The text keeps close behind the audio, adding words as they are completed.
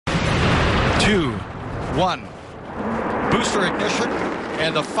2, 1. Booster ignition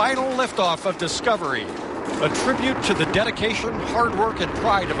and the final liftoff of Discovery. A tribute to the dedication, hard work, and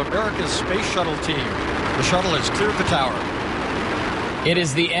pride of America's space shuttle team. The shuttle has cleared the tower. It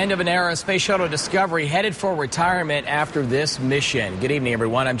is the end of an era. Space Shuttle Discovery headed for retirement after this mission. Good evening,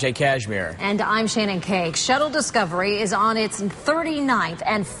 everyone. I'm Jay Cashmere. And I'm Shannon Cake. Shuttle Discovery is on its 39th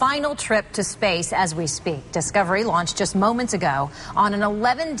and final trip to space as we speak. Discovery launched just moments ago on an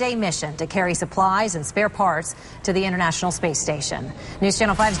 11-day mission to carry supplies and spare parts to the International Space Station. News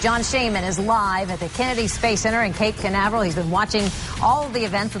Channel 5's John Shaman is live at the Kennedy Space Center in Cape Canaveral. He's been watching all of the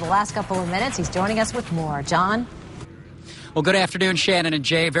events for the last couple of minutes. He's joining us with more. John? Well, good afternoon, Shannon and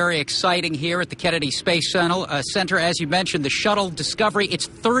Jay. Very exciting here at the Kennedy Space Center. As you mentioned, the Shuttle Discovery, its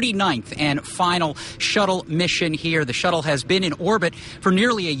 39th and final shuttle mission here. The shuttle has been in orbit for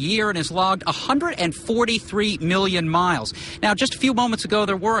nearly a year and has logged 143 million miles. Now, just a few moments ago,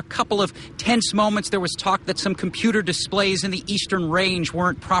 there were a couple of tense moments. There was talk that some computer displays in the eastern range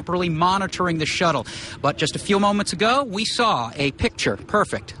weren't properly monitoring the shuttle. But just a few moments ago, we saw a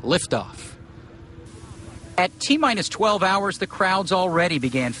picture-perfect liftoff. At T-minus 12 hours, the crowds already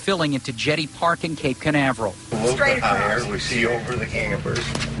began filling into Jetty Park in Cape Canaveral. Straight higher, we see over the campers.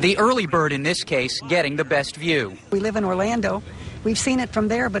 The early bird in this case getting the best view. We live in Orlando. We've seen it from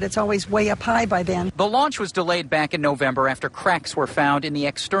there, but it's always way up high by then. The launch was delayed back in November after cracks were found in the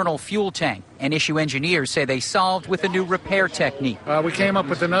external fuel tank. And issue engineers say they solved with a new repair technique. We came up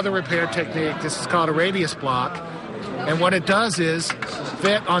with another repair technique. This is called a radius block. And what it does is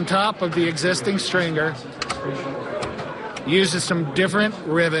fit on top of the existing stringer, uses some different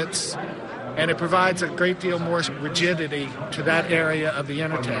rivets, and it provides a great deal more rigidity to that area of the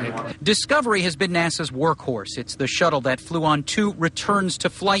inner tank. Discovery has been NASA's workhorse. It's the shuttle that flew on 2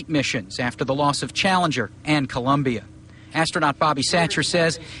 returns-to-flight missions after the loss of Challenger and Columbia. Astronaut Bobby Satcher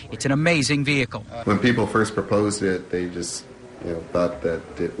says it's an amazing vehicle. When people first proposed it, they just thought that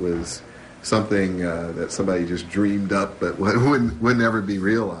it was something that somebody just dreamed up but would never be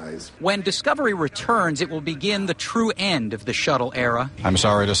realized. When Discovery returns, it will begin the true end of the shuttle era. I'm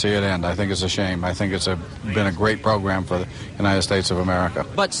sorry to see it end. I think it's a shame. I think it's been a great program for the United States of America.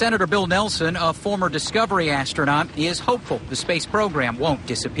 But Senator Bill Nelson, a former Discovery astronaut, is hopeful the space program won't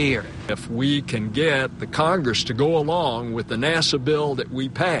disappear. If we can get the Congress to go along with the NASA bill that we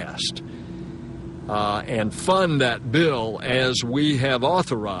passed and fund that bill as we have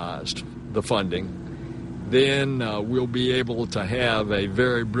authorized the funding, then we'll be able to have a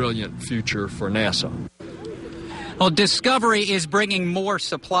very brilliant future for NASA. Well, Discovery is bringing more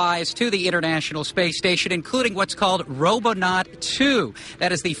supplies to the International Space Station, including what's called Robonaut 2.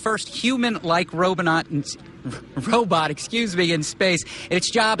 That is the first human-like robot in space. And its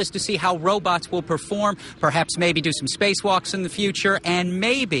job is to see how robots will perform, perhaps maybe do some spacewalks in the future, and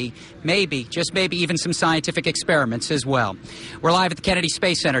maybe, just maybe even some scientific experiments as well. We're live at the Kennedy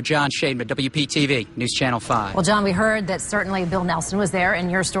Space Center. John Shaman, WPTV, News Channel 5. Well, John, we heard that certainly Bill Nelson was there in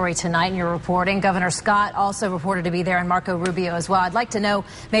your story tonight in your reporting. Governor Scott also reported to be there, and Marco Rubio as well. I'd like to know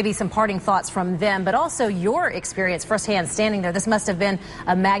maybe some parting thoughts from them, but also your experience firsthand standing there. This must have been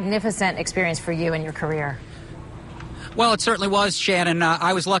a magnificent experience for you in your career. Well, it certainly was, Shannon.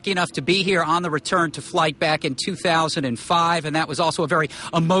 I was lucky enough to be here on the return to flight back in 2005, and that was also a very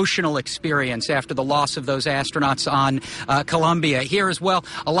emotional experience after the loss of those astronauts on Columbia. Here as well,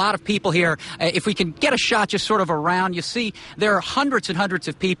 a lot of people here. If we can get a shot just sort of around, you see there are hundreds and hundreds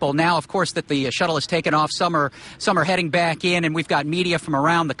of people now, of course, that the shuttle has taken off. Some are heading back in, and we've got media from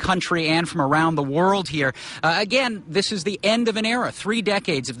around the country and from around the world here. Again, this is the end of an era. 3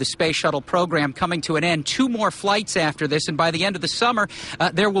 decades of the Space Shuttle program coming to an end. 2 more flights after this, and by the end of the summer,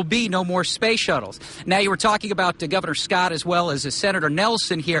 there will be no more space shuttles. Now, you were talking about Governor Scott as well as Senator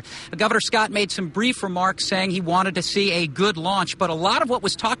Nelson here. Governor Scott made some brief remarks saying he wanted to see a good launch, but a lot of what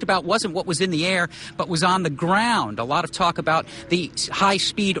was talked about wasn't what was in the air, but was on the ground. A lot of talk about the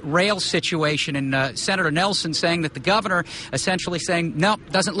high-speed rail situation, and Senator Nelson saying that the governor essentially saying, no,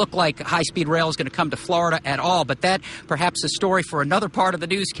 doesn't look like high-speed rail is going to come to Florida at all, but that perhaps a story for another part of the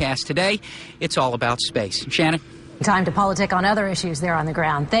newscast. Today, it's all about space. Shannon? Time to politic on other issues there on the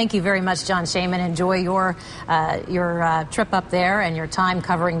ground. Thank you very much, John Shaman. Enjoy your trip up there and your time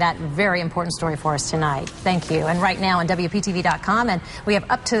covering that very important story for us tonight. Thank you. And right now on WPTV.com, and we have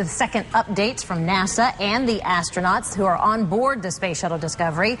up-to-the-second updates from NASA and the astronauts who are on board the Space Shuttle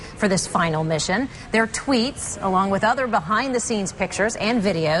Discovery for this final mission. Their tweets, along with other behind-the-scenes pictures and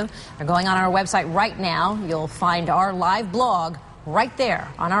video, are going on our website right now. You'll find our live blog right there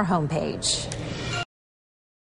on our homepage.